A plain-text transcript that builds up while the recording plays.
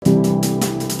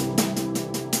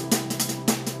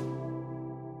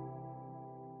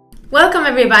Welcome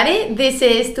everybody. This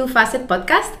is Two Facet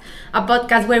Podcast, a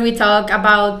podcast where we talk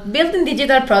about building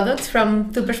digital products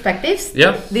from two perspectives,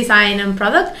 design and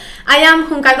product. I am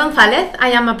Juncal Gonzalez. I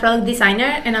am a product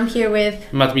designer and I'm here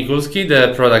with Matt Mikulski,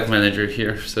 the product manager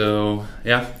here. So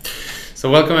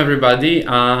welcome everybody.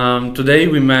 Today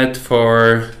we met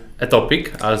for a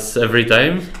topic, as every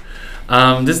time.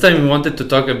 This time we wanted to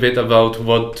talk a bit about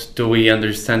what do we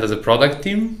understand as a product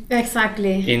team.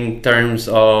 Exactly. In terms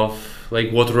of like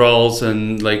what roles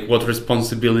and like what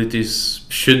responsibilities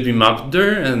should be mapped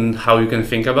there and how you can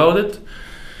think about it.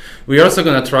 We're also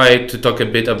gonna try to talk a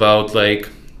bit about like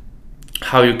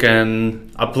how you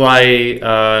can apply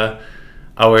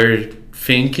our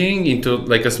thinking into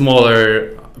like a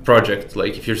smaller project.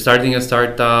 Like if you're starting a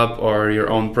startup or your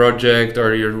own project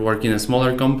or you're working in a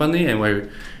smaller company and where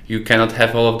you cannot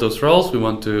have all of those roles, we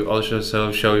want to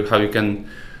also show you how you can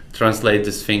translate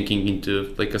this thinking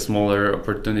into like a smaller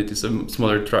opportunities,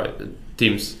 smaller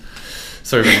teams.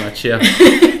 Sorry very much. Super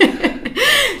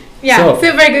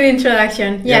good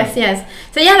introduction. Yes.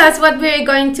 So that's what we're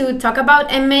going to talk about,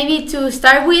 and maybe to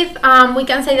start with, we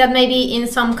can say that maybe in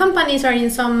some companies or in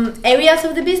some areas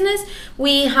of the business,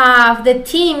 we have the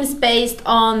teams based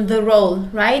on the role,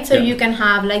 right? So you can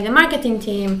have like the marketing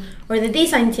team or the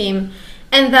design team.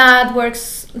 And that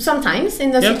works sometimes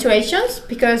in those situations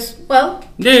because,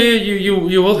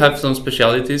 you will have some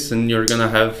specialities and you're gonna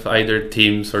have either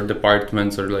teams or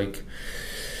departments or like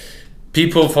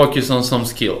people focus on some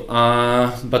skill.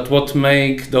 But what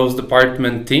make those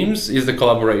department teams is the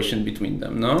collaboration between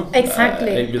them, no?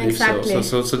 Exactly. I believe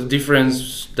so. So the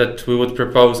difference that we would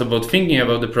propose about thinking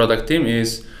about the product team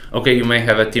is, okay, you may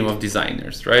have a team of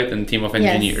designers, right? And team of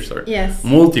engineers or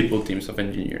multiple teams of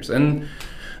engineers. And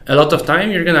a lot of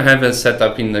time you're gonna have a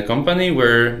setup in the company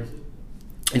where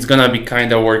it's gonna be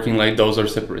kind of working like those are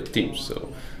separate teams.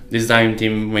 So design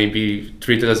team may be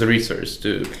treated as a resource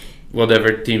to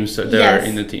whatever teams there are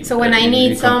in the team. So when I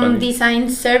need some design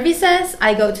services,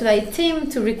 I go to that team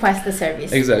to request the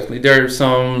service. Exactly. There are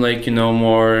some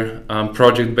more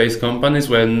project-based companies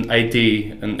when IT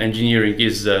and engineering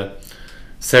is the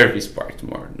service part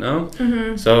more, no?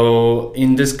 Mm-hmm. So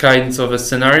in this kinds of a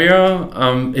scenario,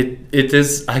 it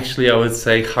is actually, I would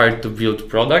say, hard to build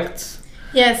products.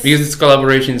 Yes. Because this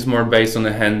collaboration is more based on the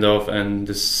handoff and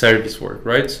the service work,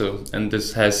 right? So, and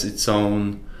this has its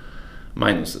own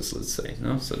minuses, let's say,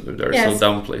 no? So there are some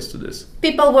downplays to this.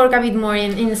 People work a bit more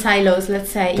in silos, let's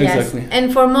say. Exactly. Yes.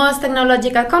 And for most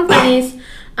technological companies,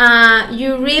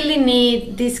 you really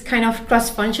need this kind of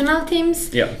cross-functional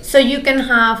teams. Yeah. So you can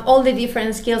have all the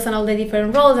different skills and all the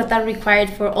different roles that are required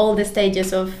for all the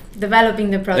stages of developing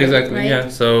the product. Exactly. Right? Yeah.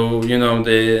 So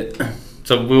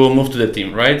so we will move to the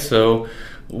team, right? So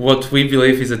what we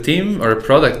believe is a team or a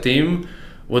product team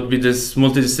would be this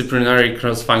multidisciplinary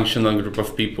cross-functional group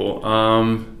of people.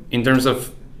 In terms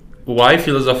of why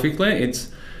philosophically, it's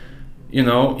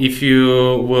if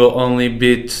you will only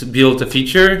build a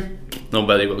feature,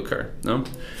 nobody will care, no?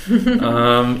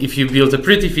 If you build a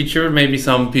pretty feature, maybe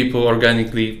some people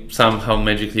organically, somehow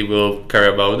magically will care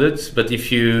about it. But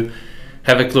if you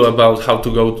have a clue about how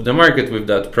to go to the market with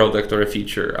that product or a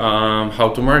feature, how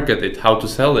to market it, how to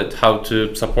sell it, how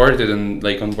to support it and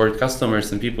like onboard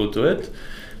customers and people to it,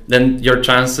 then your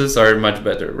chances are much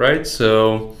better, right?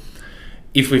 So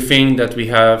if we think that we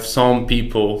have some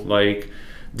people like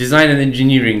design and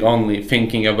engineering only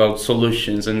thinking about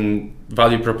solutions and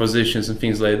value propositions and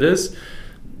things like this,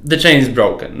 the chain is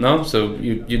broken, no? So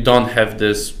you don't have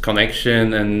this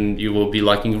connection and you will be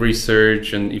lacking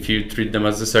research, and if you treat them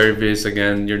as a service,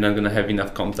 again, you're not going to have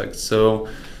enough context. So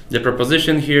the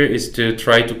proposition here is to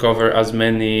try to cover as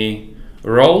many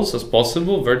roles as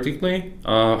possible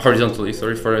horizontally,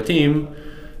 for a team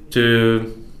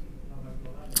to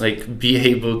like be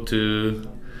able to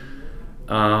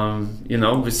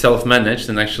be self-managed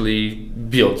and actually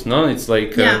build, no? It's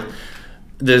like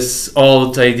this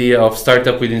old idea of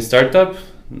startup within startup,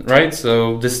 right?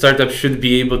 So the startup should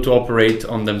be able to operate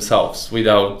on themselves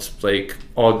without like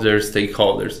other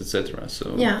stakeholders, etc.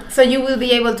 So you will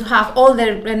be able to have all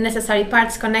the necessary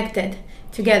parts connected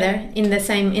together in the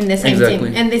same team,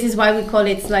 and this is why we call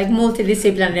it like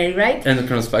multidisciplinary, right? And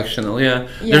cross-functional.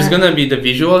 There's gonna be the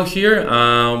visual here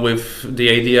with the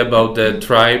idea about the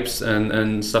tribes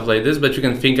and stuff like this, but you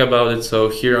can think about it. So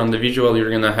here on the visual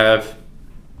you're gonna have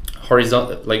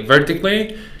horizontal, like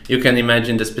vertically you can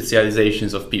imagine the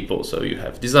specializations of people. So you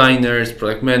have designers,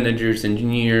 product managers,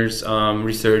 engineers,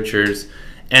 researchers,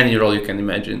 any role you can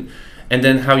imagine. And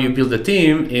then how you build a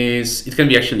team is, it can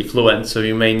be actually fluent. So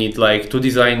you may need like 2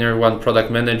 designers, 1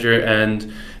 product manager,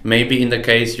 and maybe in the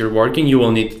case you're working, you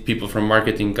will need people from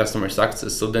marketing, customer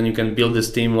success. So then you can build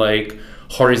this team like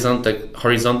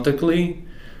horizontally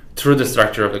through the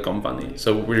structure of the company.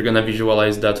 So we're gonna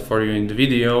visualize that for you in the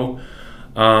video.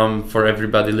 For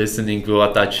everybody listening, we'll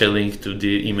attach a link to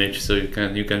the image so you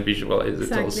can visualize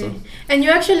it also. And you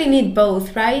actually need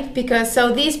both, right? Because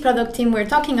so this product team we're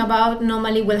talking about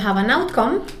normally will have an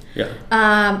outcome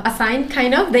assigned,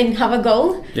 kind of. They have a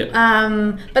goal.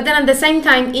 But then at the same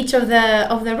time, each of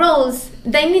the roles,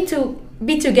 they need to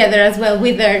be together as well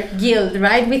with their guild,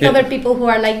 right? With other people who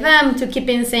are like them, to keep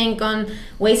in sync on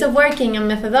ways of working and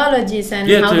methodologies and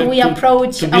how do we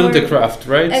approach to build the craft,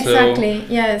 right? Exactly.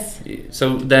 Yes.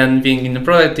 So then, being in the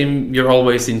product team, you're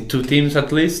always in 2 teams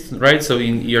at least, right? So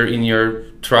you're in your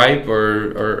tribe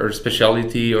or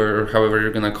specialty or however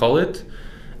you're gonna call it.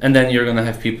 And then you're gonna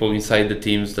have people inside the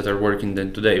teams that are working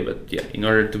then today. But yeah, in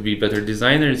order to be better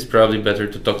designer, it's probably better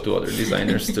to talk to other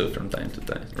designers too from time to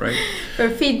time, right?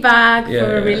 For feedback,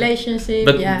 for relationship.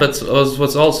 But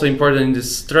what's also important in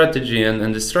this strategy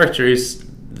and the structure is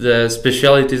the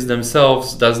specialities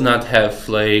themselves does not have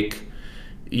like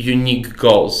unique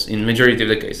goals in majority of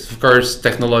the cases. Of course,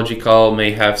 technological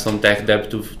may have some tech debt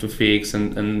to fix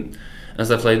and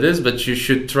stuff like this, but you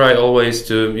should try always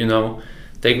to,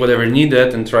 take whatever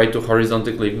needed and try to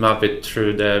horizontally map it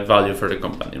through the value for the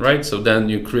company, right? So then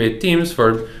you create teams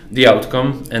for the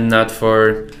outcome and not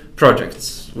for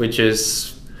projects, which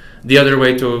is the other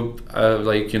way to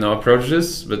approach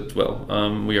this. But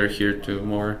we are here to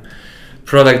more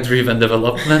product-driven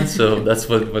development, so that's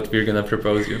what we're gonna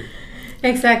propose you.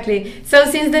 Exactly. So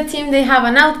since the team, they have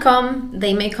an outcome,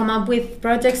 they may come up with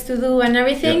projects to do and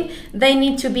everything, they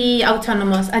need to be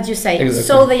autonomous, as you say. Exactly.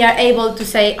 So they are able to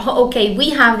say, okay, we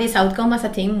have this outcome as a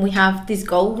team, we have this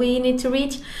goal we need to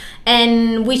reach,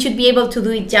 and we should be able to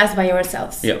do it just by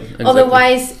ourselves. Yeah, exactly.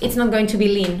 Otherwise, it's not going to be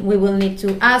lean. We will need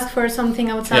to ask for something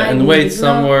outside. Yeah, and wait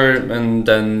somewhere, and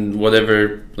then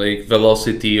whatever like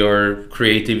velocity or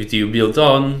creativity you build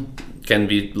on can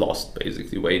be lost,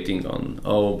 basically waiting on,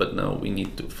 but now we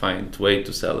need to find way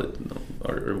to sell it,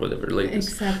 or whatever like this.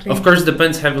 Exactly. Of course,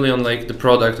 depends heavily on like the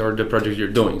product or the project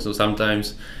you're doing. So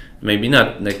sometimes maybe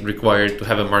not like required to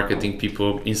have a marketing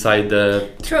people inside the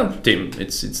team.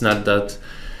 It's not that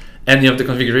any of the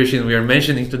configuration we are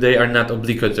mentioning today are not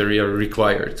obligatory or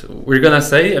required. We're gonna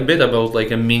say a bit about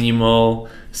like a minimal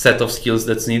set of skills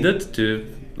that's needed to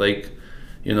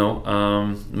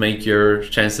make your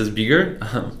chances bigger.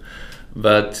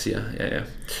 But yeah.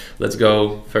 Let's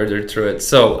go further through it.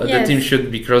 So the team should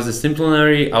be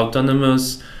cross-disciplinary,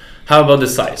 autonomous. How about the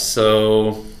size?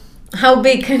 So how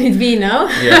big can it be now?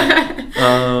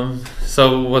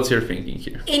 So what's your thinking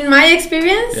here? In my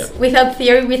experience, without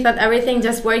theory, without everything,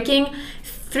 just working,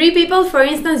 3 people, for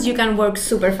instance, you can work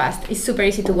super fast. It's super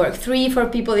easy to work.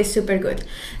 3-4 people is super good.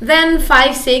 Then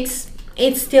 5-6,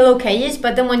 it's still okay-ish,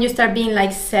 but then when you start being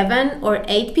like 7 or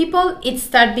 8 people, it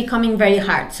starts becoming very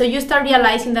hard. So you start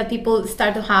realizing that people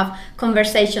start to have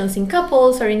conversations in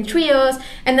couples or in trios,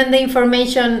 and then the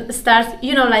information starts,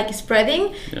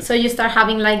 spreading. So you start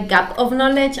having like gap of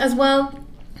knowledge as well.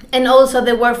 And also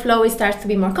the workflow starts to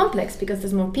be more complex because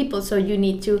there's more people. So you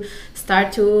need to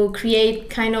start to create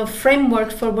kind of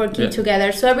frameworks for working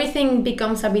together. So everything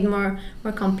becomes a bit more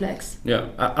complex. Yeah,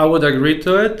 I would agree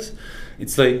to it.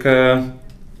 It's like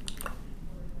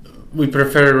we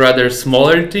prefer rather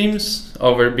smaller teams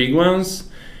over big ones,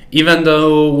 even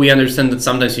though we understand that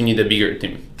sometimes you need a bigger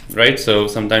team, right? So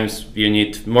sometimes you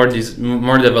need more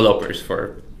developers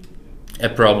for a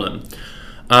problem.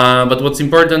 But what's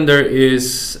important there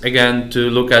is, again, to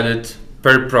look at it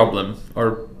per problem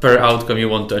or per outcome you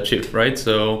want to achieve, right?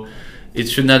 So it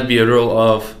should not be a rule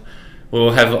of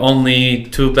we'll have only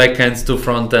 2 backends, 2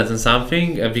 frontends and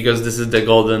something, because this is the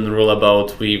golden rule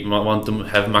about we want to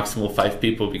have maximal 5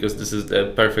 people because this is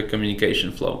the perfect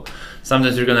communication flow.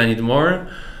 Sometimes you're gonna need more.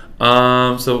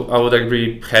 So I would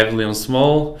agree heavily on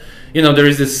small. There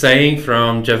is this saying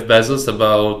from Jeff Bezos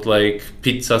about like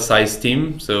pizza-sized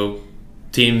team. So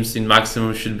teams in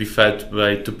maximum should be fed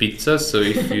by 2 pizzas. So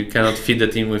if you cannot feed the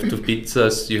team with 2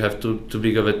 pizzas, you have too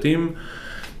big of a team.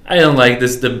 I don't like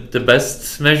this the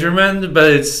best measurement,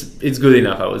 but it's good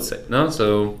enough, I would say. No,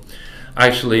 so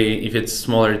actually, if it's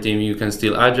smaller team, you can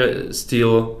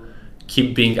still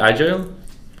keep being agile,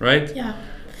 right? Yeah.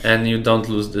 And you don't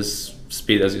lose this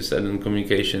speed, as you said, and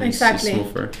communication exactly. is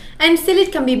smoother. And still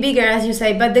it can be bigger, as you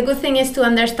say, but the good thing is to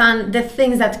understand the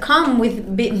things that come with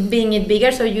being it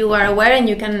bigger, so you are aware and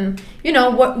you can,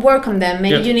 work on them.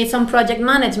 Maybe you need some project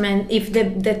management if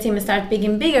the team starts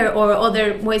being bigger, or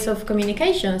other ways of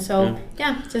communication. So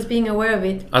just being aware of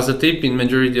it. As a tip, in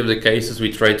majority of the cases,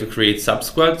 we try to create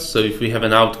sub-squads. So if we have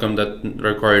an outcome that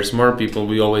requires more people,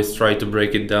 we always try to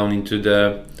break it down into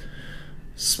the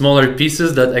smaller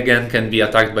pieces that again can be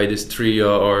attacked by this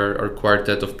trio or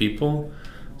quartet of people.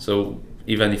 So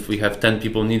even if we have 10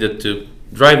 people needed to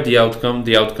drive the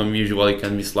outcome usually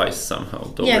can be sliced somehow.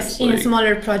 Yes, in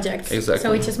smaller projects. Exactly.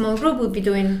 So each small group would be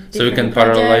doing so we can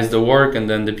parallelize the work, and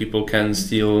then the people can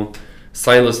still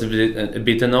silos a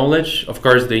bit the knowledge. Of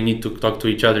course, they need to talk to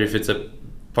each other if it's a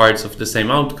parts of the same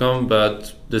outcome,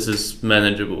 but this is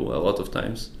manageable a lot of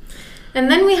times. And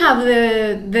then we have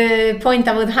the point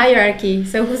about hierarchy.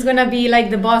 So who's gonna be like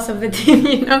the boss of the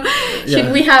team?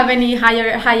 Should we have any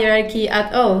hierarchy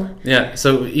at all? Yeah.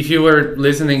 So if you were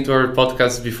listening to our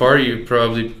podcast before, you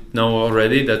probably know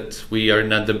already that we are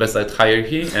not the best at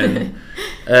hierarchy, and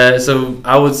so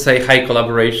I would say high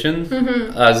collaboration,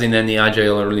 as in any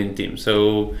agile or lean team.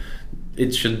 So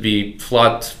it should be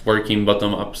flat, working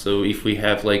bottom up. So if we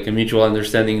have like a mutual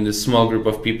understanding in this small group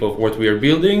of people of what we are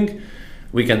building,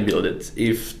 we can build it.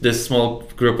 If this small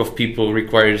group of people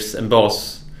requires a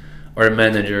boss or a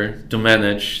manager to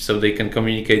manage so they can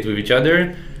communicate with each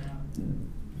other,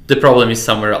 the problem is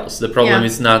somewhere else. The problem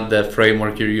is not the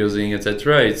framework you're using,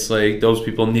 etc. It's like those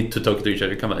people need to talk to each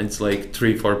other. Come on, it's like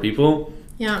 3-4 people.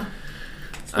 Yeah.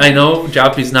 I know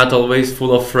Jap is not always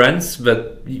full of friends,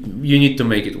 but you need to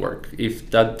make it work.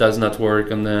 If that does not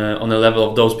work on a level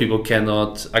of those people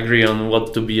cannot agree on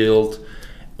what to build,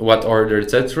 what order,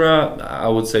 etc., I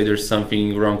would say there's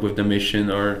something wrong with the mission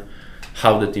or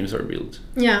how the teams are built.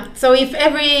 Yeah. So if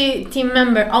every team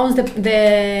member owns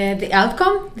the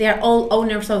outcome, they are all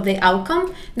owners of the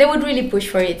outcome, they would really push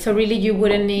for it. So really you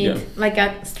wouldn't need like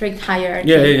a strict hierarchy.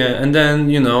 Yeah. And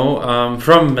then,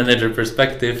 from manager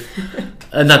perspective,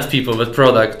 not people, but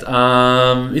product,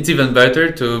 it's even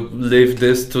better to leave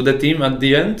this to the team at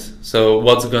the end. So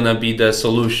what's going to be the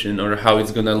solution, or how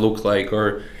it's going to look like,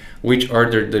 or which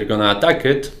order they're gonna attack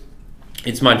it.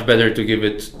 It's much better to give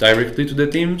it directly to the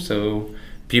team, so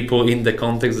people in the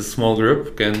context, a small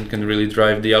group, can really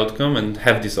drive the outcome and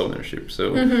have this ownership.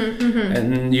 So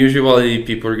and usually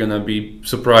people are gonna be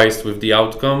surprised with the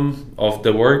outcome of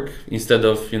the work, instead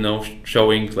of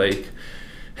showing like,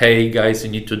 hey guys,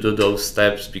 you need to do those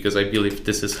steps because I believe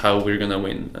this is how we're gonna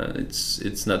win.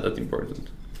 It's not that important.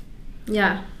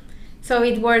 Yeah. So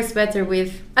it works better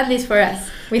with, at least for us.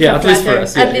 At least for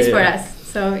us. At least for us.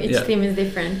 So each team is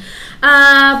different.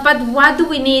 But what do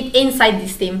we need inside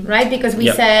this team, right? Because we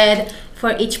said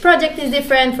for each project is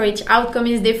different, for each outcome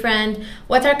is different.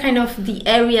 What are kind of the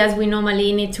areas we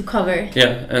normally need to cover?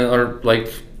 Yeah, or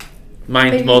like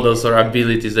mind models or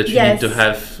abilities that you need to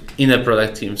have in a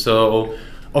product team. So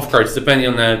of course, depending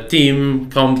on the team,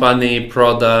 company,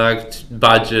 product,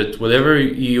 budget, whatever,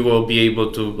 you will be able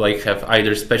to like have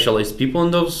either specialized people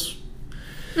in those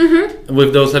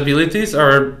with those abilities,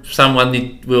 or someone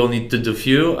will need to do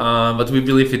few. But we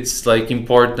believe it's like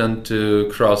important to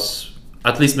cross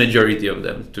at least majority of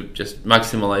them to just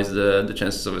maximize the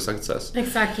chances of a success.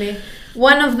 Exactly.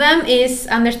 One of them is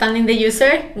understanding the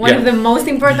user. One of the most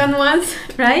important ones,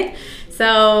 right?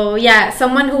 So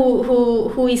someone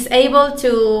who is able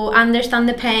to understand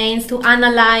the pains, to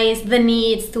analyze the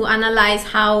needs, to analyze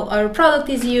how our product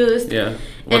is used. Yeah.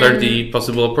 What are the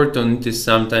possible opportunities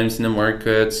sometimes in the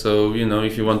market? So,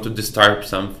 if you want to disturb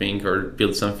something or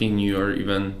build something new, or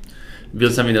even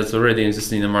build something that's already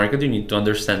existing in the market, you need to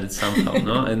understand it somehow,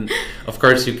 no? And of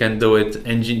course you can do it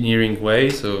engineering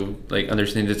way, so like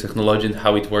understanding the technology and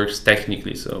how it works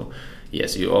technically. So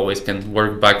yes, you always can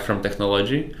work back from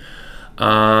technology.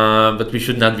 But we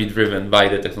should not be driven by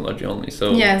the technology only.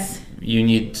 So you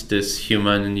need this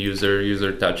human and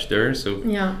user touch there. So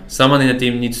someone in the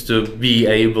team needs to be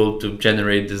able to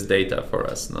generate this data for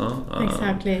us, no?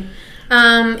 Exactly.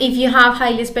 If you have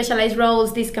highly specialized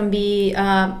roles, this can be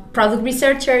product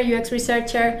researcher, UX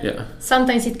researcher. Yeah.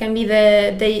 Sometimes it can be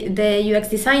the UX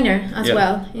designer as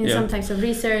well in some types of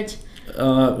research.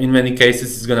 In many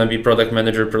cases, it's gonna be product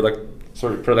manager,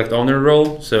 product owner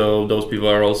role. So those people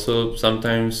are also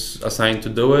sometimes assigned to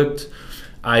do it.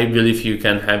 I believe you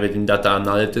can have it in data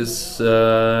analytics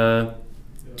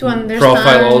to understand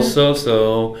profile also.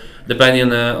 So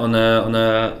depending on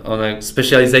a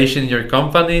specialization in your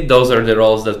company, those are the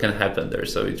roles that can happen there.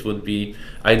 So it would be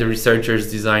either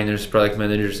researchers, designers, product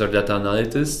managers, or data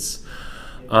analysts.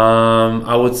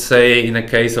 I would say in a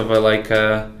case of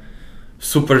a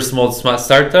super small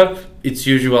startup, it's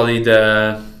usually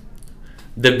the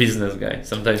business guy.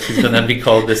 Sometimes he's gonna be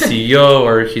called the CEO,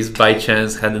 or he's by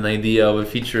chance had an idea of a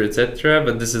feature, etc.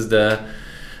 But this is the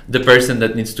person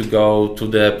that needs to go to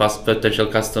the potential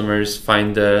customers,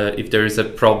 find if there is a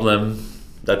problem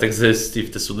that exists,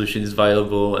 if the solution is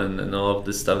viable, and all of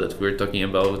this stuff that we're talking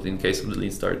about in case of the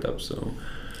lean startup. So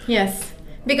yes,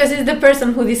 because it's the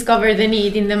person who discovered the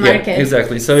need in the market. Yeah,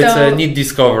 exactly. So it's a need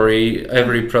discovery.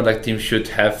 Every product team should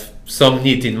have some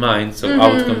need in mind, so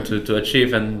outcome to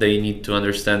achieve, and they need to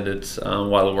understand it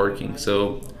while working.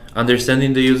 So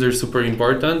understanding the user is super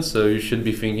important. So you should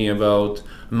be thinking about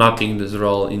mapping this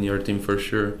role in your team for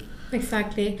sure.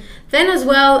 Exactly. Then as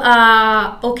well,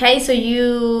 okay, so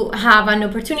you have an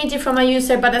opportunity from a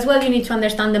user, but as well you need to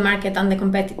understand the market and the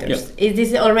competitors. Yep. Is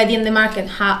this already in the market?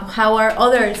 How are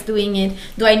others doing it?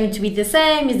 Do I need to be the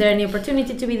same? Is there any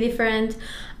opportunity to be different?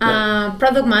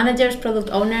 Product managers, product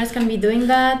owners can be doing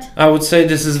that. I would say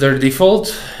this is their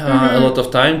default a lot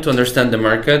of time, to understand the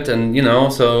market. And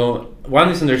so one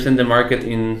is understand the market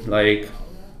in like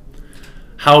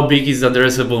how big is the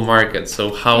addressable market,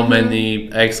 so how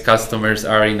many X customers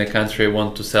are in the country I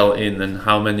want to sell in, and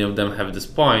how many of them have this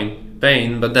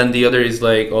pain. But then the other is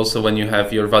like also when you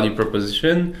have your value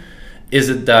proposition, is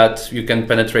it that you can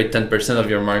penetrate 10%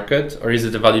 of your market, or is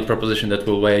it a value proposition that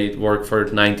will work for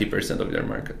 90% of your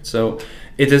market? So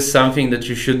it is something that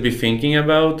you should be thinking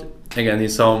about, again, in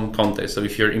some context. So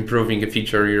if you're improving a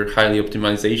feature, your highly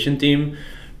optimization team,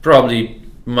 probably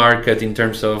market in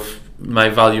terms of my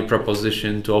value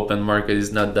proposition to open market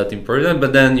is not that important,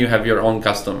 but then you have your own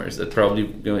customers that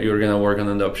probably you're going to work on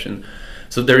adoption.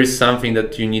 So there is something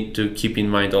that you need to keep in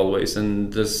mind always,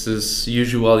 and this is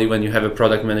usually when you have a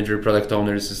product manager, product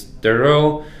owner, this is their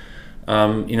role.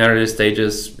 In early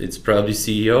stages, it's probably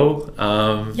CEO.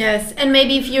 Yes, and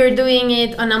maybe if you're doing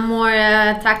it on a more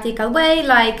tactical way,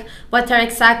 like what are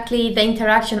exactly the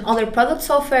interaction other products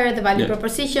offer, the value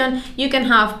proposition, you can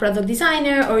have product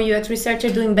designer or UX researcher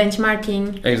doing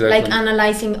benchmarking, like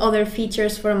analyzing other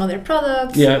features from other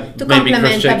products. Yeah, to maybe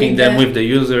cross-checking them with the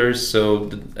users. So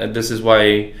this is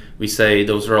why we say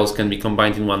those roles can be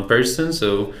combined in one person.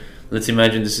 So let's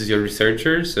imagine this is your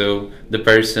researcher, so the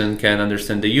person can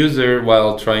understand the user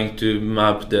while trying to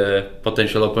map the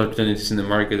potential opportunities in the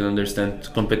market and understand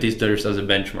competitors as a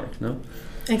benchmark, no?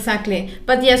 Exactly.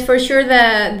 But yes, for sure,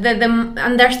 the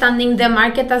understanding the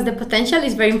market as the potential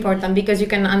is very important, because you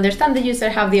can understand the user,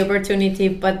 have the opportunity,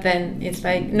 but then it's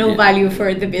like no value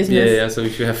for the business. Yeah, so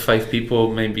if you have 5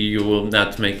 people, maybe you will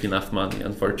not make enough money,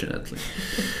 unfortunately.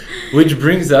 Which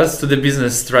brings us to the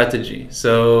business strategy.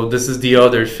 So this is the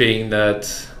other thing that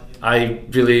I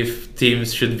believe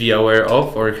teams should be aware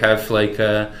of, or have like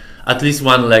at least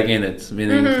one leg in it,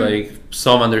 meaning like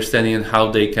some understanding on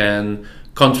how they can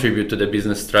contribute to the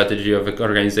business strategy of an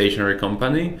organization or a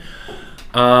company.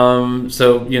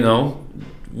 So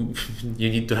you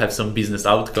need to have some business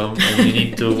outcome, and you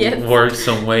need to work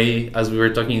some way, as we were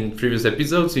talking in previous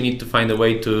episodes, you need to find a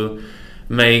way to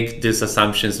make these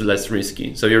assumptions less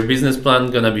risky. So your business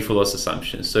plan gonna be full of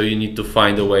assumptions, so you need to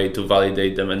find a way to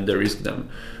validate them and de-risk them.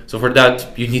 So for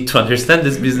that, you need to understand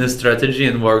this business strategy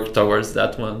and work towards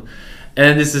that one.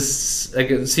 And this is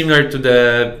again similar to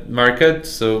the market.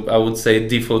 So I would say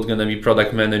default gonna be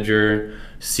product manager,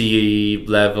 CE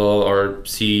level, or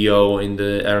CEO in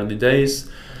the early days.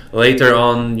 Later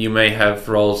on, you may have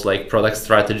roles like product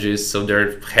strategists, so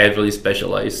they're heavily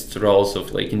specialized roles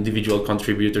of like individual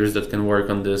contributors that can work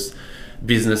on this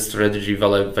business strategy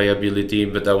viability.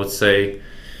 But I would say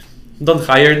don't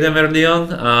hire them early on.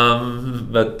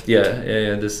 But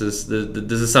this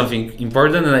is something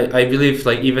important, and I believe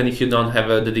like even if you don't have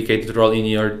a dedicated role in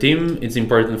your team, it's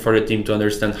important for the team to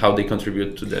understand how they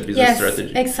contribute to the business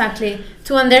strategy. Exactly.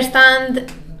 To understand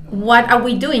what are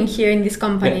we doing here in this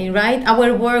company, right?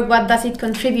 Our work, what does it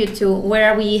contribute to? Where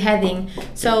are we heading?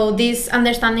 So this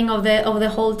understanding of the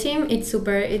whole team, it's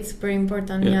super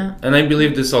important. Yeah. And I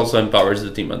believe this also empowers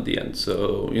the team at the end.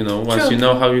 So once you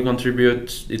know how you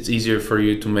contribute, it's easier for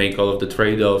you to make all of the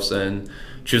trade-offs and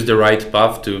choose the right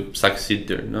path to succeed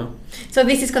there. No. So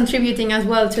this is contributing as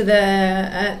well to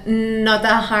the not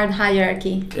a hard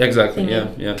hierarchy. Exactly.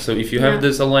 Thingy. Yeah. So if you have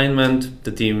this alignment,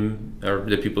 the team or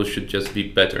the people should just be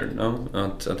better, no,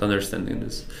 at understanding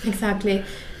this. Exactly.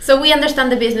 So we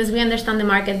understand the business, we understand the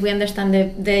market, we understand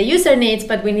the user needs,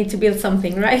 but we need to build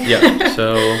something, right? Yeah.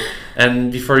 So,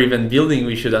 and before even building,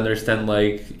 we should understand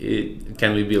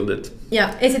can we build it?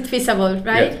 Yeah. Is it feasible,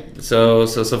 right? Yeah. So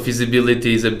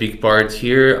feasibility is a big part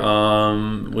here.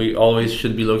 We always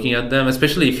should be looking at them,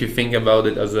 especially if you think about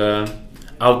it as a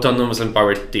autonomous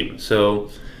empowered team.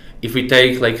 So if we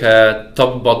take like a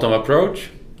top-bottom approach,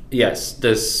 yes,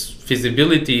 this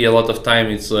feasibility, a lot of time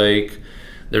it's like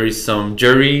there is some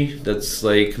jury that's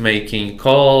like making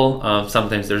call.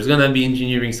 Sometimes there's gonna be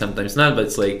engineering, sometimes not, but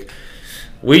it's like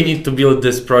we need to build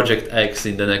this project X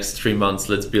in the next 3 months.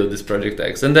 Let's build this project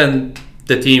X, and then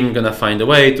the team gonna find a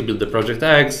way to build the project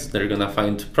X. They're gonna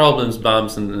find problems,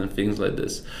 bumps, and things like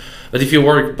this. But if you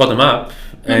work bottom up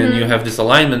and you have this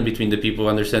alignment between the people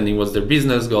understanding what's their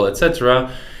business goal,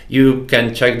 etc., you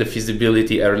can check the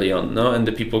feasibility early on, no? And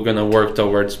the people gonna work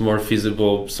towards more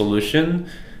feasible solution.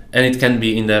 And it can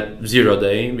be in the 0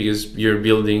 day because you're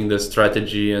building the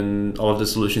strategy and all of the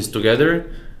solutions together.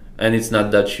 And it's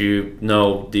not that you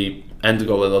know the end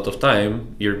goal a lot of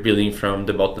time, you're building from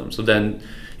the bottom. So then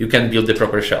you can build the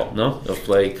proper shell, no? Of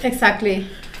like exactly.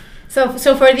 So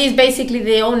for this, basically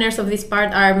the owners of this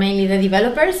part are mainly the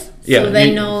developers. Yeah, so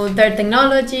they know their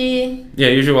technology. Yeah,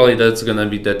 usually that's gonna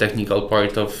be the technical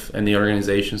part of any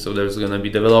organization. So there's gonna be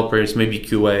developers, maybe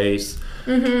QAs.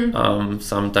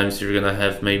 Sometimes you're gonna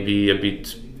have maybe a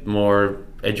bit more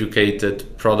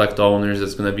educated product owners.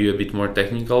 That's gonna be a bit more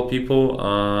technical people,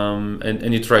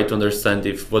 and you try to understand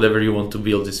if whatever you want to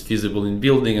build is feasible in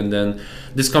building. And then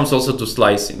this comes also to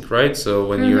slicing, right? So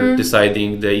when you're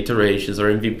deciding the iterations or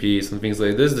MVPs and things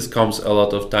like this comes a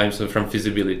lot of times from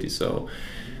feasibility. So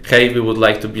hey, we would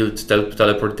like to build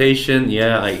teleportation.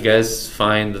 Yeah, I guess,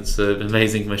 fine, that's an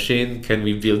amazing machine. Can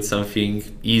we build something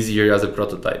easier as a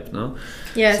prototype, no?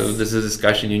 Yes. So this is a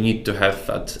discussion you need to have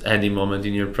at any moment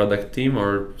in your product team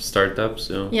or startup.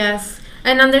 So yes,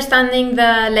 and understanding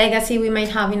the legacy we might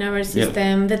have in our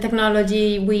system, the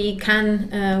technology we can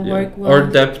work with. Or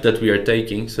depth that we are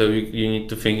taking. So you need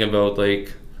to think about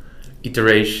like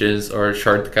iterations or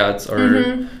shortcuts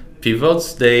or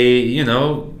pivots. They,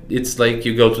 it's like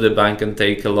you go to the bank and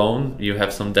take a loan. You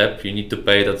have some debt, you need to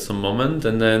pay it at some moment,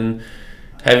 and then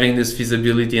having this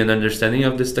feasibility and understanding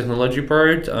of this technology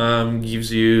part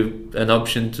gives you an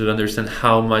option to understand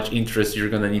how much interest you're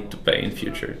gonna need to pay in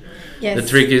future. Yes. The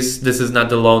trick is this is not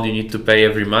the loan you need to pay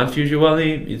every month.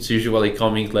 Usually, it's usually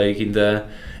coming like in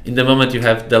the moment you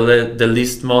have the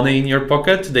least money in your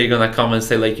pocket. They're gonna come and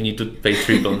say like you need to pay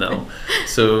triple now.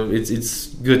 So it's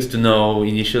good to know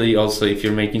initially also if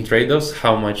you're making trade-offs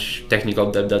how much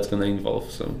technical debt that's gonna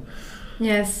involve. So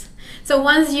yes. So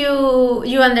once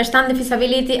you understand the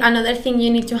feasibility, another thing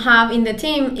you need to have in the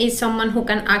team is someone who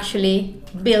can actually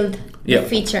build the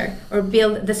feature or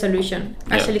build the solution,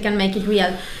 actually can make it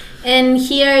real. And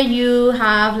here you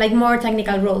have like more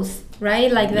technical roles,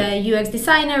 right? Like the UX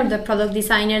designer, the product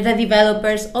designer, the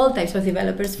developers, all types of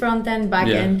developers, front end, back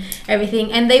end,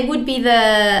 everything. And they would be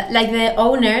the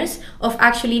owners of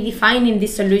actually defining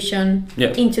this solution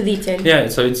into detail. Yeah,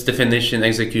 so it's definition,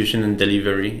 execution, and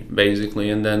delivery, basically.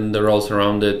 And then the roles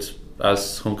around it,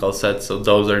 as Hunkal said, so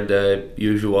those are the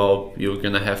usual. You're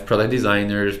going to have product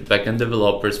designers, back-end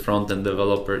developers, front-end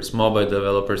developers, mobile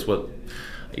developers,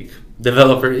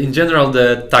 developer in general,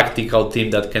 the tactical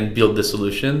team that can build the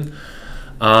solution.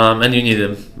 And you need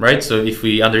them, right? So if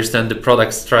we understand the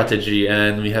product strategy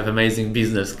and we have amazing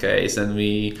business case and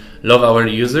we love our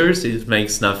users, it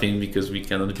makes nothing because we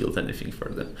cannot build anything for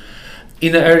them.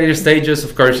 In the earlier stages,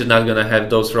 of course, you're not gonna have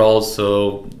those roles.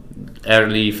 So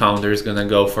early founders gonna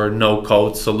go for no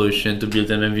code solution to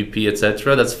build an MVP,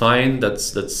 etc. That's fine.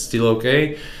 That's still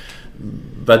okay.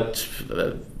 But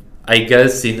I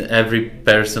guess in every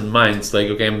person's mind, it's like,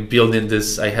 okay, I'm building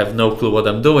this, I have no clue what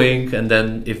I'm doing, and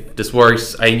then if this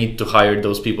works, I need to hire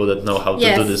those people that know how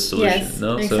to do this solution. Yes,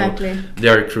 no? exactly. So they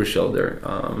are crucial there.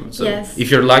 If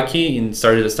you're lucky in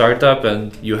starting a startup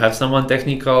and you have someone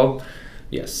technical,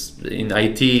 yes, in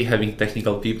IT, having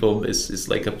technical people is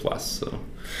like a plus. So.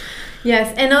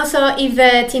 Yes, and also if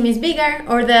the team is bigger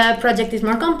or the project is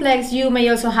more complex, you may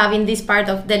also have in this part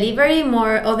of delivery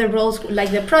more other roles like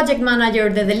the project manager,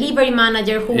 the delivery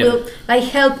manager, who will like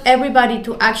help everybody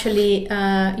to actually,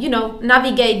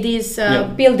 navigate this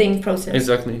building process.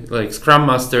 Exactly, like Scrum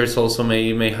Masters also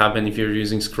may happen if you're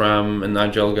using Scrum and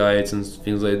Agile guides and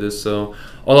things like this. So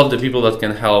all of the people that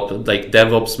can help, like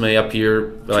DevOps may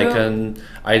appear like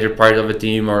either part of a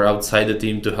team or outside the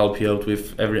team to help you out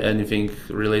with anything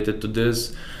related to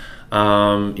this.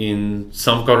 In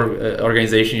some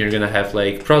organization, you're gonna have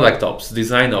like product ops,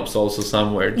 design ops also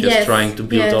somewhere, just trying to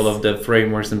build all of the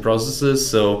frameworks and processes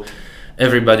so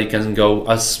everybody can go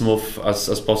as smooth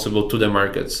as possible to the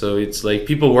market. So it's like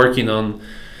people working on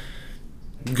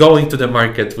going to the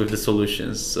market with the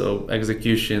solutions. So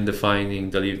execution, defining,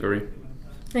 delivery.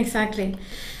 Exactly.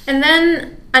 And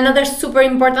then another super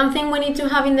important thing we need to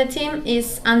have in the team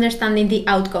is understanding the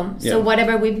outcome. So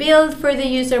whatever we build for the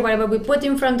user, whatever we put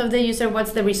in front of the user,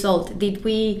 what's the result? Did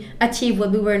we achieve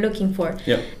what we were looking for?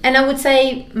 And I would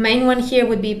say main one here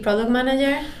would be product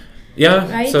manager.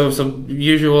 Right? So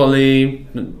usually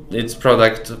it's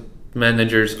product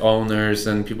managers, owners,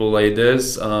 and people like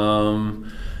this.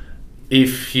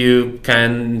 If you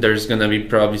can, there's gonna be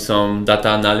probably some data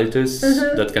analytics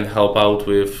that can help out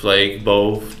with like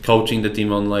both coaching the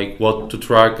team on like what to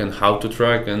track and how to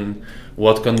track and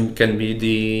what can be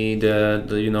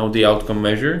the outcome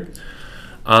measure.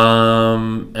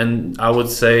 And I would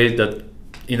say that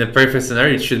in a perfect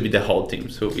scenario, it should be the whole team.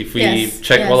 So if we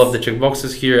check all of the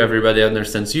checkboxes here, everybody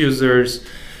understands users,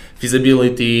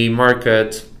 feasibility,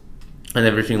 market, and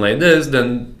everything like this,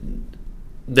 then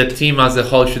the team as a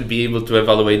whole should be able to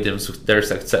evaluate their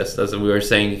success. As we were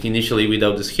saying initially,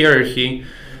 without this hierarchy,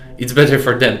 it's better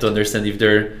for them to understand if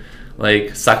they're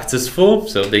like successful,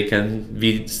 so they can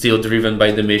be still driven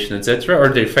by the mission, etc., or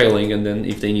they're failing, and then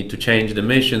if they need to change the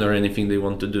mission or anything they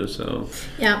want to do. So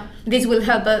this will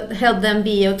help them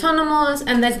be autonomous,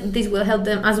 and this will help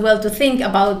them as well to think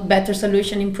about better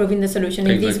solution, improving the solution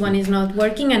if this one is not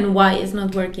working and why it's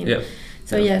not working.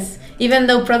 So yes, even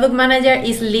though product manager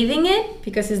is leading it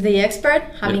because he's the expert,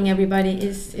 having everybody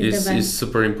is the best. Is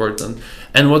super important.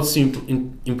 And what's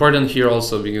important here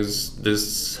also, because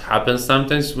this happens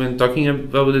sometimes when talking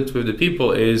about it with the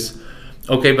people, is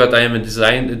okay, but I am a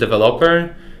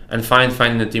developer, and fine,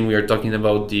 in the team we are talking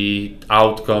about the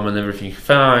outcome and everything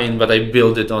fine, but I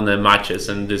build it on a matches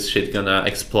and this shit gonna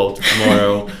explode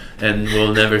tomorrow and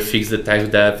we'll never fix the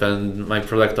tech debt, and my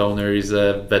product owner is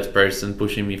a bad person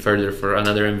pushing me further for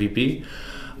another MVP.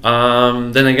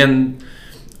 Then again,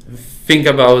 think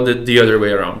about it the other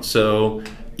way around. So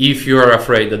if you are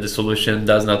afraid that the solution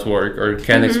does not work or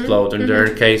can explode, and there are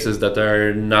cases that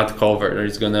are not covered or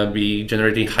it's gonna be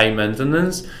generating high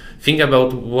maintenance, think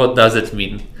about what does it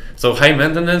mean. So high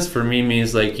maintenance for me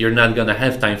means like you're not gonna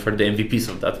have time for the MVPs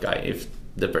of that guy. If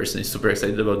the person is super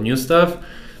excited about new stuff,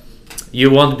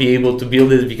 you won't be able to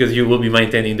build it because you will be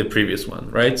maintaining the previous one,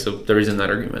 right? So there is an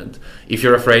argument. If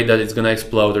you're afraid that it's gonna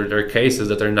explode or there are cases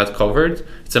that are not covered,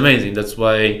 it's amazing. That's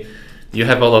why you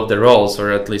have all of the roles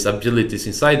or at least abilities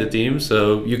inside the team,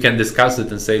 so you can discuss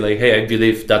it and say like, hey, I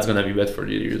believe that's gonna be bad for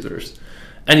the users.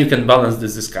 And you can balance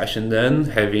this discussion then,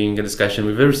 having a discussion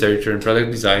with a researcher and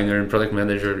product designer and product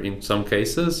manager in some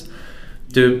cases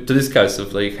to discuss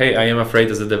of like, hey, I am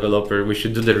afraid as a developer we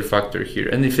should do the refactor here.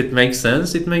 And if it makes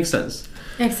sense, it makes sense.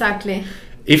 Exactly.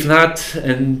 If not,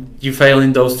 and you fail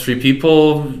in those three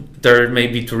people, there may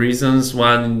be two reasons.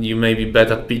 One, you may be bad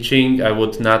at pitching. I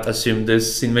would not assume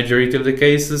this in majority of the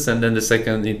cases. And then the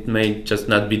second, it may just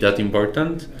not be that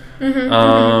important.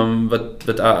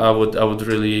 But I would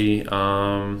really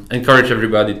encourage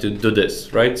everybody to do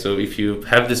this, right? So if you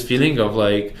have this feeling of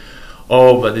like,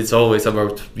 oh, but it's always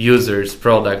about users,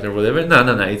 product, or whatever. No.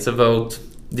 It's about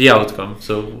the outcome.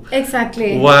 So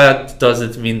exactly, what does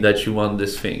it mean that you want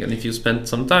this thing? And if you spend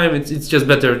some time, it's just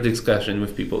better discussion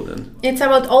with people then. It's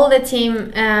about all the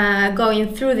team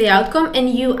going through the outcome, and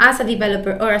you as a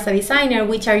developer or as a designer,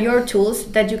 which are your tools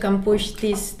that you can push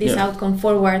this outcome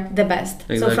forward the best.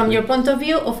 Exactly. So from your point of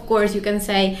view, of course, you can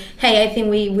say, hey, I think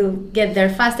we will get there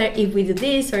faster if we do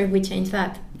this or if we change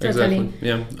that. Totally. Exactly.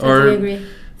 Yeah. Totally agree.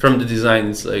 From the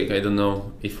design, it's like, I don't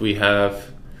know, if we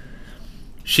have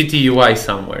shitty UI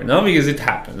somewhere, no? Because it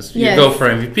happens. You go for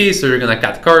MVP, so you're gonna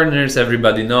cut corners.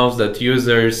 Everybody knows that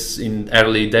users in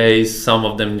early days, some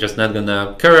of them just not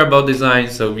gonna care about design,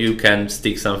 so you can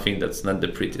stick something that's not the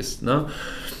prettiest, no?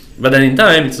 But then in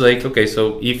time, it's like, okay,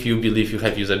 so if you believe you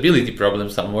have usability problem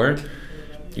somewhere,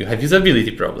 you have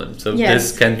usability problem. So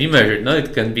this can be measured, no?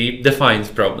 It can be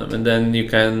defined problem, and then you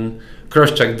can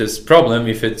cross-check this problem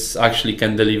if it's actually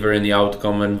can deliver any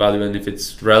outcome and value and if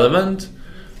it's relevant,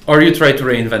 or you try to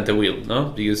reinvent the wheel, no?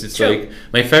 Because it's like,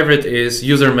 my favorite is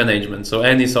user management. So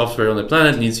any software on the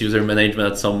planet needs user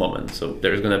management at some moment. So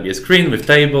there's going to be a screen with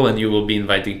table and you will be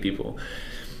inviting people.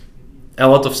 A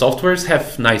lot of softwares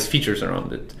have nice features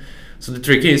around it. So the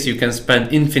trick is you can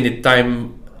spend infinite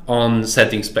time on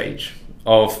settings page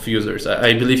of users.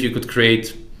 I believe you could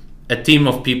create a team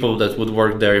of people that would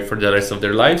work there for the rest of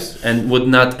their lives and would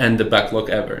not end the backlog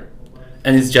ever.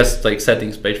 And it's just like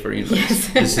settings page for users.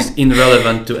 This is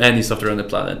irrelevant to any software on the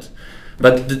planet.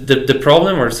 But the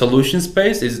problem or solution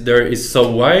space is so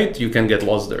wide, you can get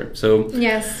lost there. So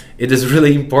it is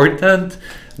really important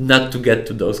not to get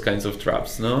to those kinds of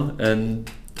traps, no?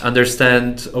 And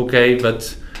understand, okay,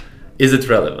 but is it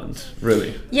relevant,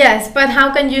 really? Yes, but how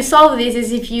can you solve this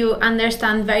is if you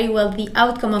understand very well the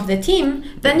outcome of the team,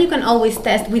 then you can always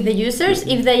test with the users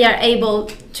if they are able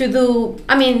to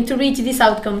to reach this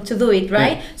outcome, to do it,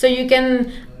 right? Yeah. So you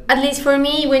can, at least for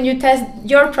me, when you test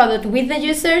your product with the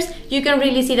users, you can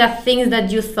really see that things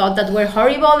that you thought that were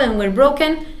horrible and were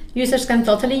broken, users can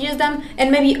totally use them,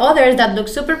 and maybe others that look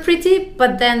super pretty,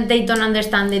 but then they don't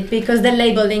understand it because the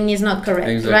labeling is not correct,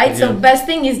 exactly, right? Yeah. So best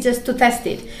thing is just to test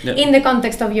it in the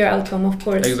context of your outcome, of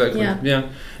course. Exactly. Yeah.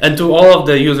 And to all of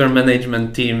the user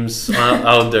management teams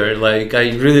out there, like, I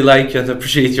really like and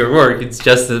appreciate your work. It's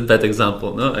just a bad example,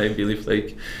 no? I believe,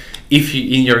 like, if you,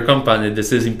 in your company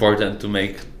this is important to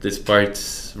make this part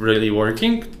really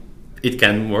working, it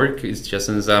can work. It's just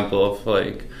an example of,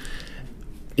 like,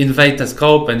 invent a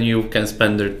scope and you can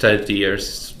spend 30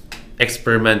 years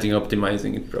experimenting,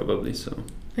 optimizing it probably. So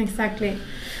exactly.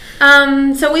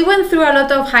 So we went through a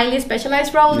lot of highly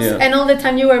specialized roles, and all the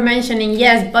time you were mentioning,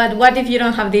 yes, but what if you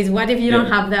don't have this? What if you don't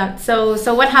have that? So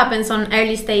what happens on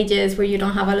early stages where you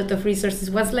don't have a lot of resources?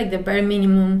 What's like the bare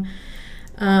minimum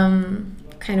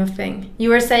kind of thing? You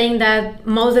were saying that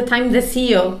most of the time the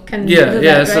CEO can do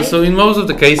that, right? So in most of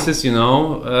the cases,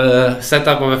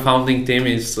 setup of a founding team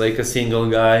is like a single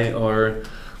guy or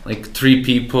like 3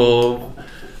 people.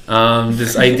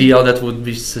 This ideal that would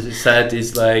be set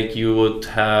is like you would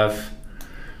have,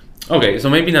 so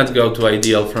maybe not go to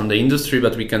ideal from the industry,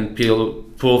 but we can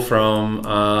pull from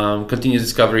continuous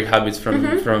discovery habits from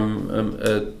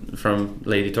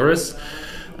Lady Torres.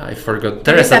 I forgot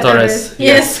Teresa Torres.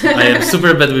 Yes. I am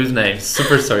super bad with names.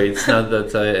 Super sorry. It's not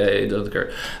that I don't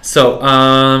care. So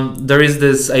there is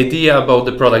this idea about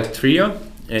the product trio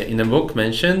in the book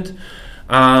mentioned.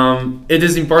 It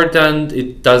is important.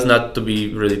 It does not to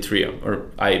be really trio, or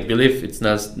I believe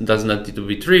does not need to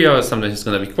be trio. Sometimes it's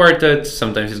going to be quartet.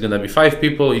 Sometimes it's going to be 5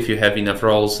 people if you have enough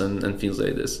roles and things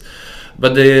like this.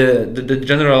 But the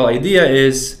general idea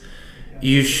is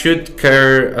you should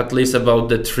care at least about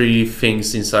the 3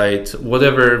 things inside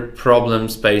whatever problem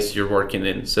space you're working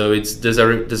in. So it's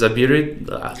desirability.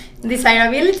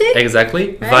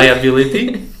 Exactly. Right?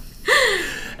 Viability.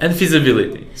 And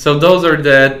feasibility. So those are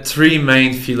the 3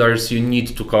 main pillars you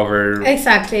need to cover.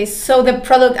 Exactly. So the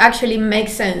product actually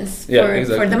makes sense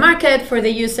for the market, for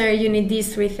the user. You need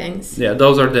these 3 things. Yeah,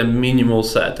 those are the minimal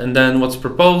set. And then what's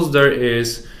proposed there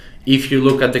is, if you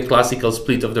look at the classical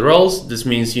split of the roles, this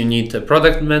means you need a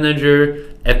product manager,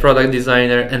 a product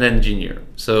designer, and an engineer.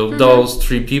 So those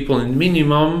 3 people in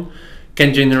minimum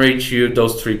can generate you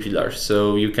those 3 pillars.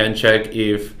 So you can check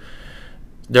if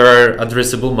there are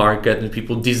addressable market and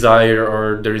people desire,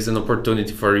 or there is an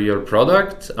opportunity for your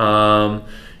product.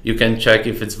 You can check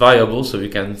if it's viable, so you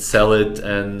can sell it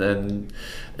and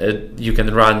you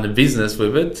can run a business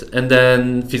with it. And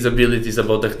then feasibility is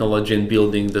about technology and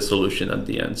building the solution at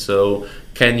the end. So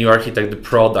can you architect the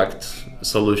product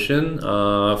solution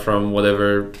from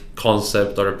whatever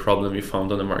concept or a problem you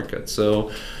found on the market?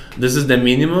 So this is the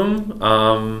minimum.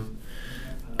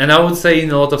 And I would say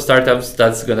in a lot of startups,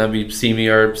 that's gonna be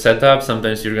similar setup.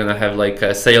 Sometimes you're gonna have like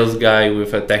a sales guy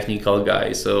with a technical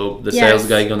guy. So the sales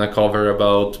guy gonna cover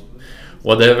about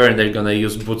whatever, and they're gonna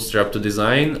use Bootstrap to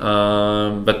design.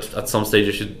 But at some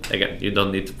stage, you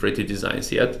don't need pretty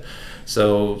designs yet.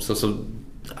 So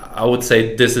I would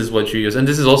say this is what you use, and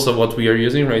this is also what we are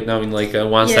using right now in like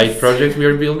a side project we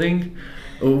are building.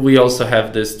 We also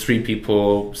have this 3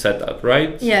 people setup,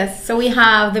 right? Yes. So we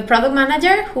have the product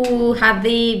manager who had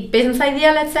the business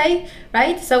idea, let's say,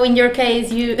 right? So in your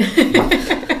case, you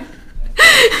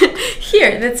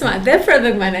here, that's the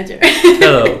product manager.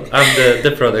 Hello, I'm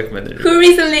the product manager. Who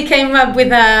recently came up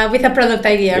with a product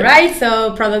idea, right?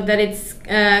 So product that it's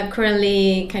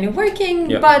currently kind of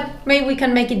working, but maybe we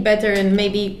can make it better and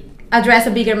maybe address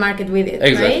a bigger market with it,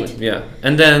 exactly, right? Yeah.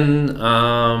 And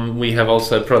then we have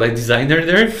also a product designer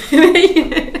there.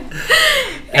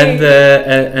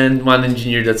 And one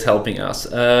engineer that's helping us.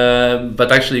 But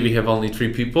actually we have only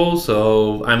 3 people,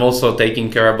 so I'm also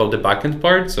taking care about the backend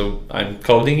part. So I'm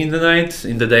coding in the night.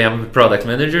 In the day I'm a product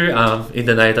manager. In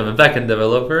the night I'm a backend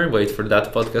developer. Wait for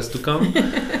that podcast to come.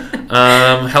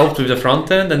 Helped with the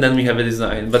front end, and then we have a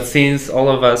design. But since all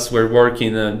of us were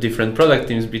working different product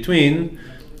teams between,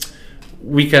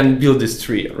 we can build this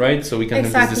tree, right? So we can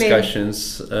have these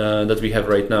discussions that we have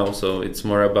right now. So it's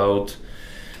more about,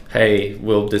 hey,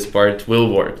 this part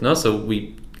will work? No, so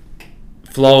we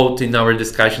float in our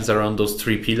discussions around those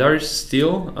 3 pillars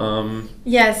still.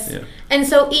 Yes. Yeah. And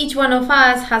so each one of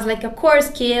us has like a core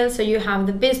skill. So you have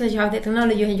the business, you have the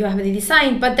technology, you have the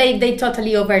design, but they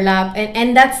totally overlap,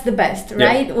 and that's the best,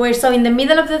 right? So in the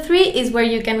middle of the 3 is where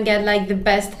you can get like the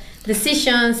best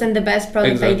decisions and the best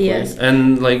product ideas.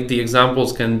 And like the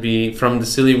examples can be from the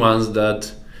silly ones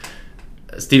that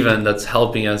Steven, that's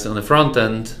helping us on the front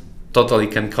end, totally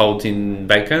can code in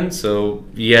backend. So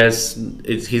yes,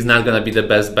 he's not gonna be the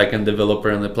best backend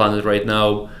developer on the planet right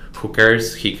now. Who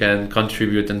cares? He can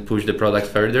contribute and push the product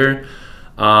further.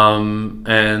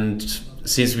 And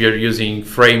since we are using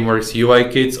frameworks,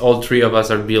 UI kits, all three of us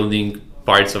are building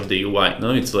parts of the UI.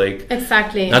 No, it's like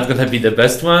not gonna be the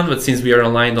best one, but since we are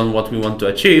aligned on what we want to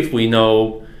achieve, we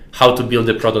know how to build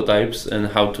the prototypes and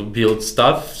how to build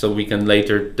stuff, so we can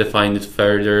later define it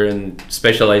further, and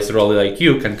specialized role like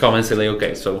you can come and say like,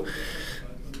 okay, so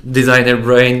designer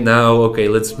brain now, okay,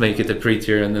 let's make it a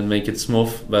prettier and then make it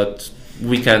smooth, but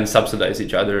we can subsidize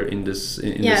each other in this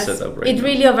setup right now.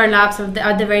 Really overlaps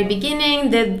at the very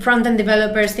beginning. The front-end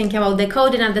developers think about the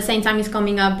code, and at the same time is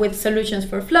coming up with solutions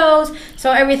for flows.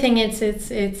 So everything it's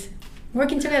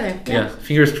working together. Yeah,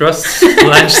 fingers crossed.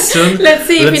 Lunch soon. Let's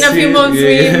see if in a few months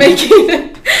we make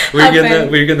it.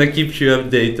 We're gonna keep you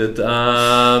updated.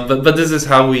 But this is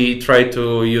how we try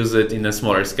to use it in a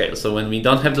smaller scale. So when we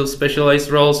don't have those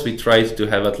specialized roles, we try to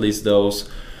have at least those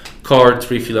core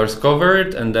 3 pillars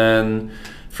covered, and then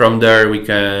from there we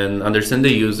can understand the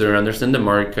user, understand the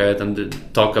market, and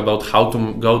talk about how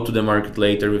to go to the market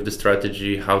later with the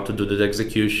strategy, how to do the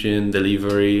execution,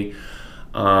 delivery,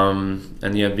 and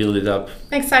build it up.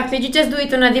 Exactly, you just do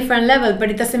it on a different level, but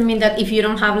it doesn't mean that if you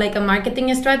don't have like a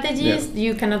marketing strategies,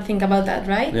 you cannot think about that,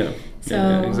 right?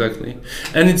 Yeah, exactly.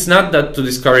 And it's not that to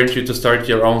discourage you to start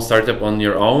your own startup on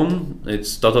your own.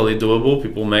 It's totally doable.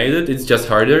 People made it. It's just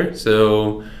harder.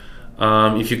 So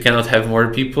if you cannot have more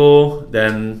people,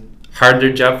 then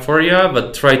harder job for you,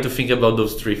 but try to think about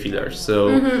those 3 pillars.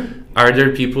 So are there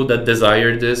people that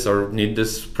desire this or need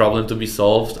this problem to be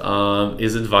solved?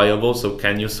 Is it viable? So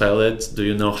can you sell it? Do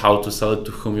you know how to sell it?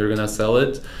 To whom you're gonna sell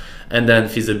it? And then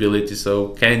feasibility.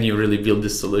 So can you really build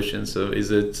this solution? So is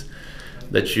it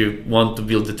that you want to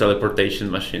build the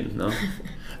teleportation machine? No.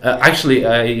 Actually,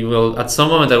 I will at some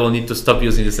moment I will need to stop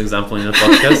using this example in the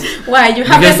podcast. Why? You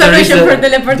have a solution for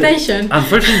teleportation.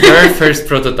 Unfortunately, there are first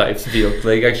prototypes built.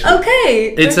 Like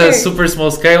actually, it's a super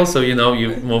small scale. So you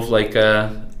move like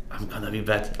I'm gonna be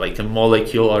bad, like a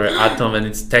molecule or an atom, and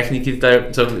it's technically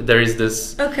there. So there is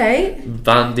this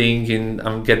bonding in.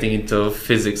 I'm getting into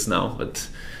physics now, but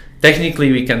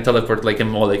technically we can teleport like a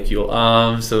molecule.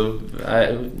 So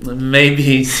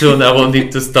maybe soon I will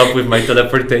need to stop with my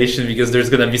teleportation, because there's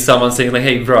gonna be someone saying like,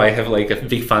 hey bro, I have like a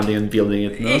big funding and building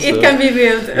it. No? It can be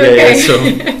built. Okay. So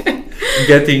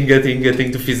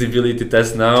getting to feasibility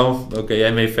test now. Okay,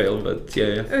 I may fail, but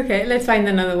Okay, let's find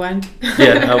another one.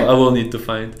 I will need to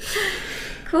find.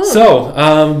 Cool. So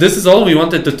this is all we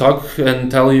wanted to talk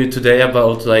and tell you today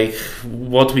about, like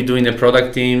what we do in the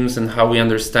product teams and how we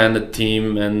understand the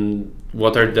team and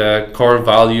what are the core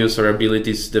values or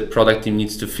abilities the product team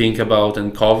needs to think about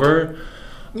and cover.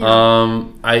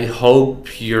 I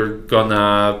hope you're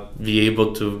gonna be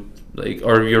able to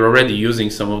or you're already using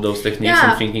some of those techniques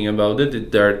and thinking about it.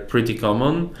 They're pretty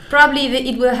common. Probably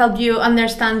it will help you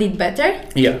understand it better.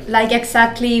 Like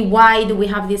exactly why do we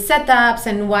have these setups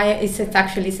and why is it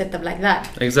actually set up like that.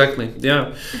 Exactly,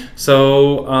 yeah.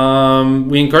 So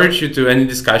we encourage you to any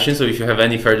discussion. So if you have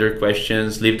any further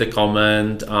questions, leave the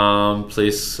comment.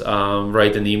 Please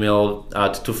write an email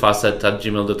at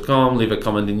twofacet@gmail.com, leave a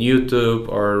comment in YouTube,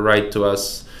 or write to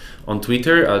us on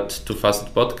Twitter at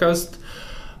twofacetpodcast.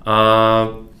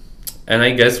 And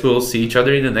I guess we'll see each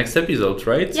other in the next episode,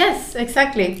 right? Yes,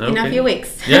 exactly. In a few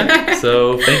weeks.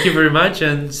 So thank you very much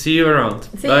and see you around.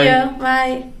 See you.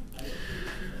 Bye.